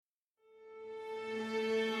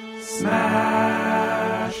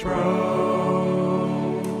Smash Bros.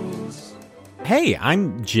 Hey,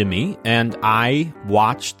 I'm Jimmy, and I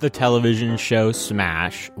watched the television show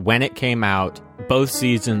Smash when it came out, both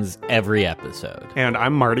seasons, every episode. And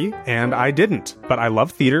I'm Marty, and I didn't. But I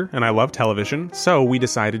love theater, and I love television, so we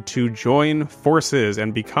decided to join forces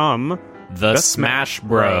and become... The Smash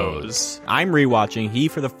Bros. I'm rewatching. He,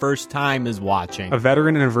 for the first time, is watching. A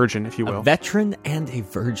veteran and a virgin, if you will. A veteran and a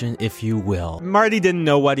virgin, if you will. Marty didn't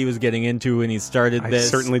know what he was getting into when he started this.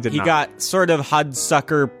 I certainly did not. He got sort of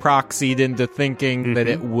Hudsucker proxied into thinking that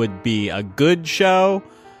it would be a good show.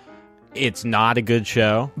 It's not a good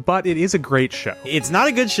show. But it is a great show. It's not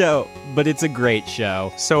a good show, but it's a great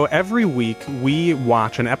show. So every week, we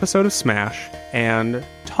watch an episode of Smash and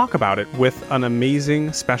talk about it with an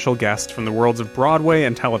amazing special guest from the worlds of Broadway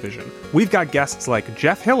and television. We've got guests like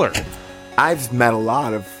Jeff Hiller. I've met a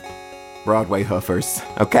lot of Broadway hoofers,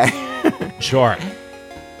 okay? Sure.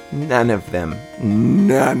 None of them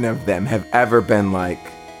have ever been like,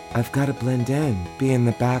 I've got to blend in, be in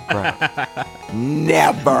the background.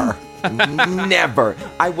 Never. Never.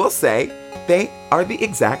 I will say, they are the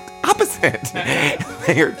exact opposite.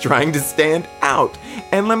 They are trying to stand out.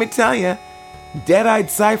 And let me tell you, Dead-Eyed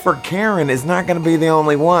Cypher Karen is not going to be the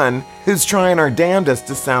only one who's trying our damnedest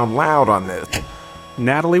to sound loud on this.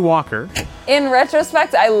 Natalie Walker. In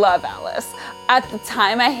retrospect, I love Alice. At the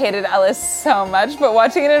time, I hated Alice so much, but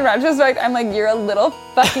watching it in retrospect, I'm like, you're a little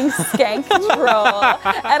fucking skank troll.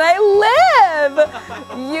 And I live!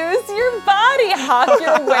 Use your body, hawk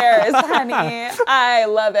your wares, honey. I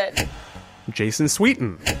love it. Jason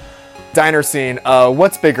Sweeten. Diner scene,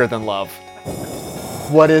 what's bigger than love?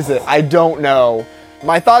 What is it? I don't know.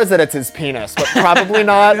 My thought is that it's his penis, but probably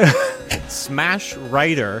not. Smash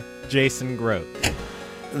writer Jason Groth.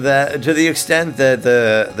 To the extent that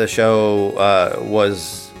the show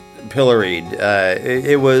was pilloried,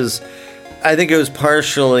 it was, I think it was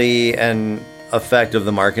partially an effect of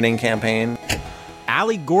the marketing campaign.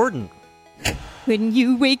 Allie Gordon. When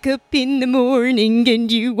you wake up in the morning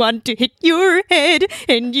and you want to hit your head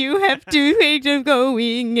and you have to wait of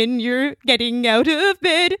going and you're getting out of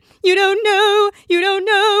bed, you don't know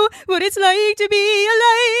what it's like to be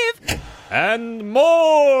alive. And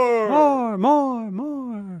more! More.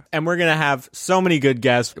 And we're going to have so many good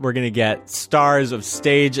guests. We're going to get stars of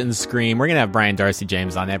stage and screen. We're going to have Brian Darcy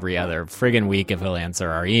James on every other friggin' week if he'll answer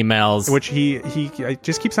our emails. Which he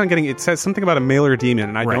just keeps on getting. It says something about a male or demon,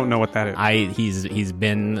 and I don't know what that is. He's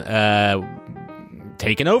been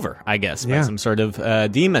taken over, I guess, by some sort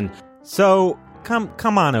of demon. So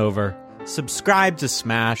come on over. Subscribe to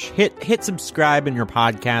Smash. Hit subscribe in your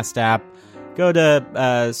podcast app. Go to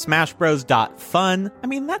smashbros.fun. I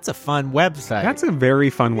mean, that's a fun website. That's a very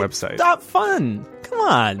fun website. .fun. Come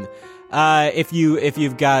on. If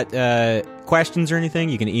you've got questions or anything,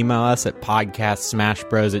 you can email us at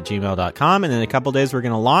podcastsmashbros@gmail.com. And in a couple days, we're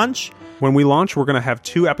going to launch. When we launch, we're going to have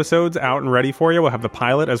 2 episodes out and ready for you. We'll have the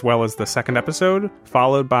pilot as well as the second episode,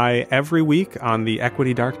 followed by every week on the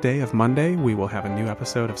Equity Dark Day of Monday, we will have a new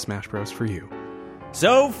episode of Smash Bros. For you.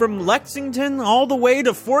 So, from Lexington all the way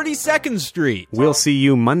to 42nd Street. We'll see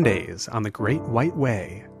you Mondays on the Great White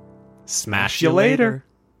Way. Smash you later.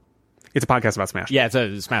 It's a podcast about Smash. Yeah, it's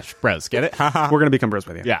a Smash Bros. Get it? We're going to become bros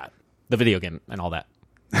with you. Yeah, the video game and all that.